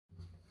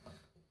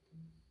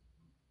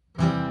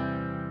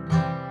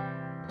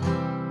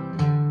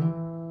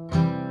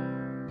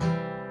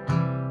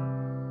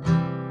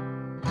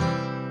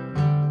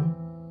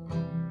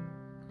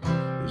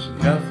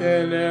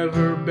Nothing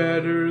ever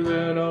better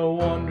than a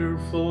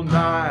wonderful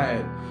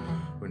night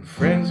when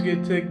friends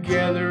get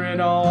together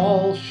and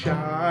all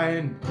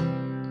shine,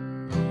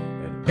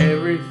 and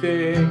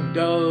everything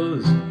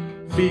does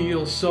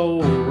feel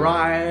so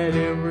right.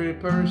 Every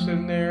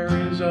person there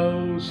is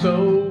oh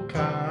so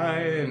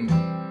kind.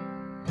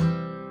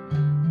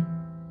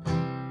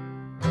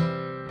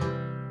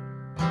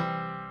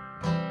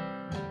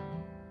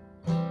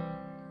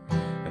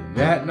 And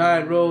that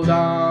night rolled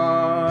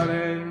on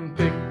and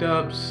picked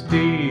up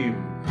steam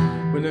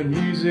when the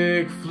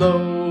music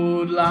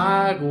flowed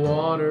like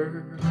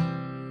water.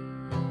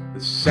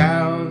 The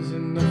sounds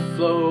and the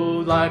flow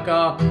like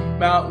a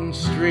mountain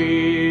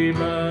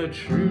stream, a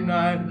true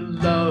night of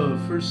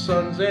love for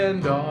sons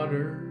and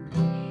daughters.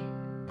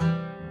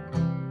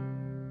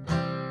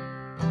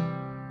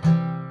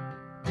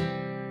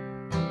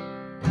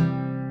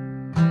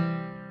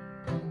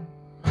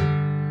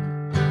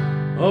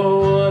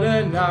 Oh, what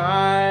a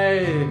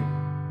night,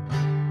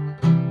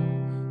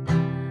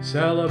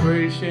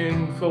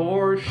 celebration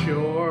for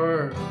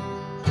sure.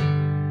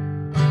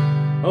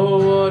 Oh,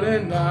 what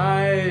a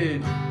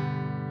night,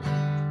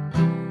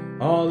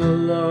 all the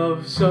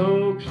love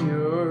so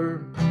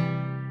pure.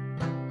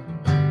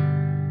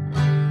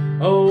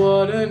 Oh,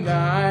 what a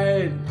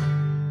night,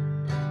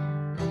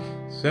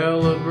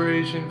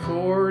 celebration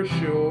for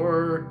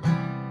sure.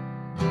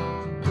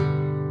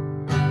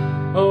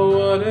 Oh,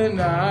 what a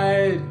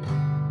night,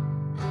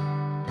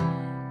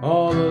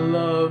 all the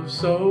love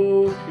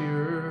so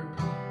pure.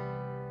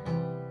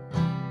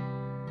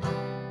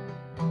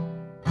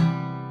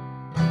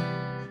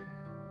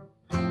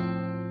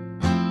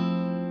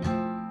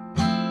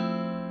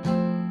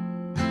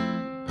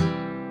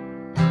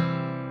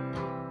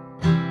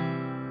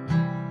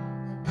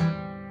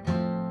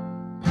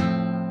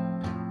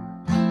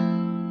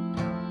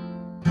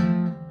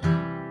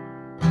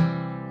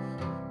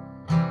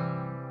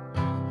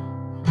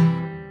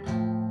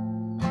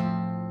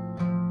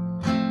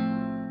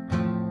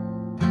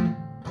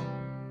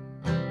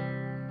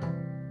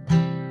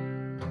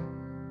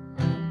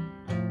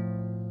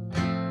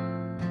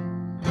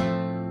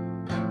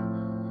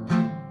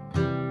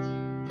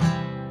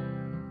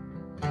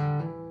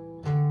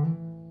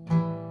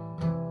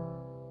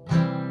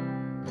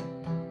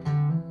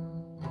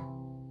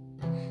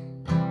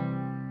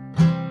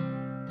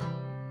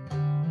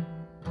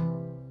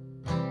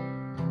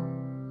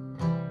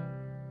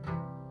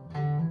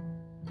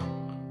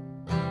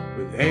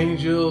 With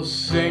angels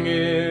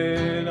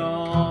singing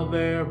all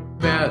their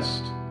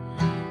best,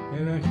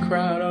 and a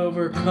crowd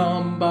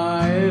overcome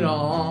by it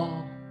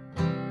all.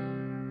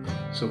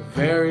 So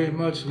very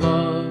much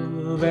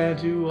love, and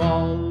to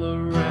all the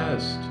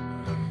rest,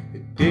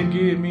 it did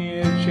give me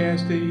a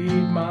chance to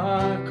heed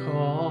my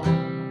call.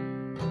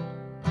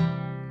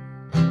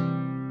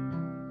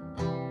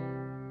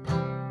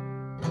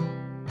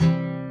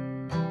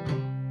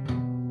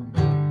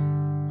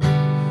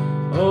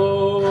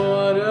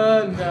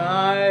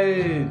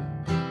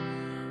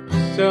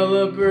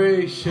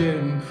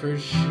 Celebration for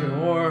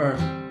sure.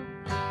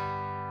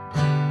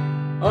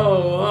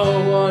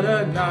 Oh, what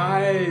a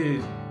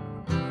night,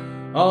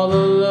 all the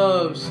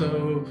love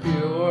so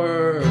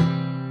pure.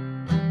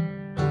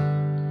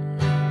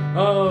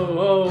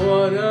 Oh,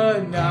 what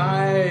a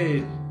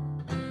night,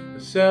 a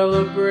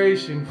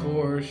celebration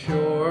for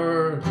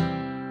sure.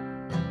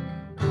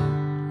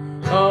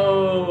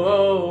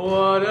 Oh,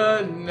 what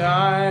a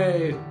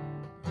night,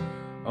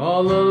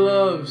 all the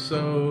love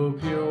so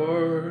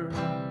pure.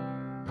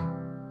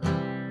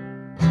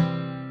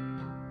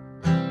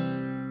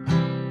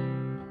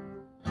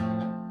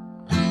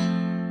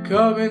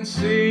 Come and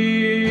see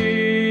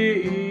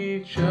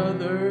each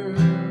other,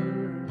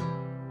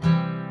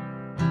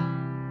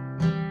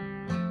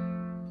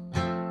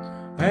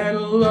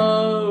 and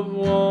love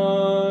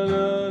one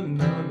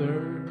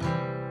another.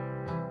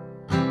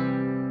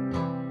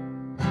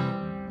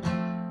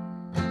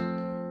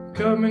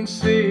 Come and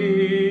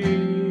see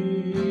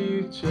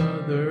each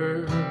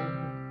other,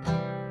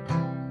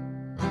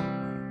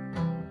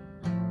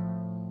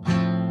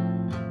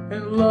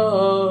 and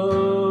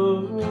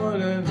love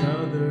one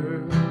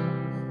another.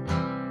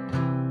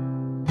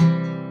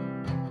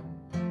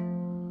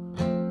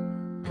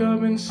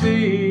 Come and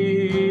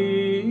see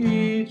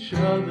each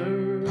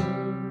other,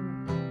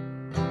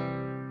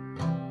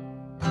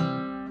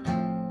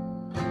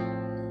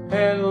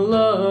 and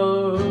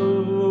love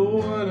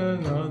one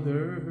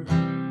another.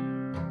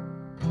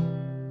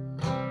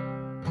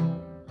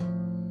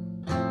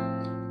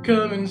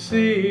 Come and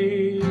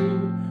see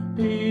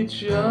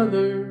each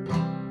other,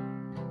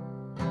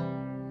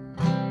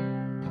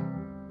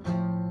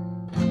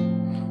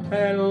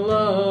 and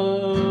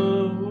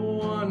love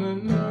one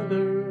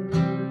another.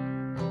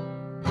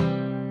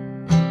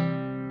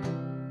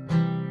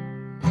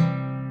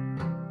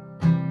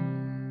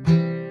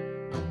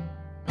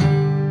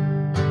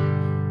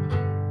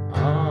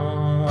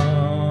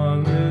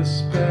 On this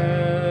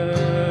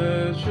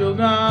special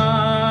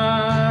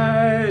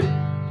night,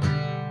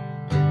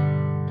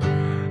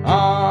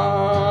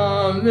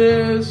 on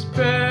this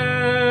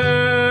special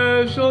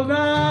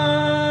night,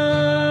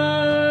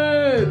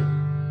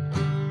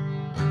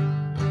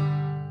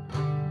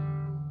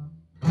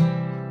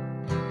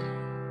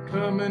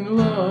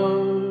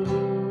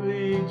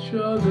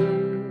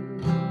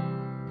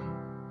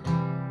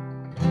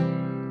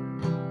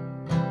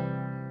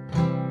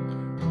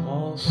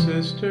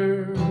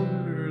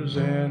 sisters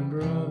and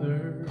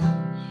brothers.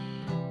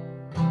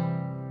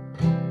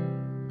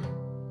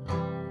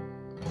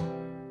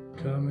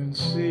 Come and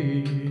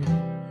see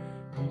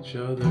each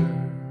other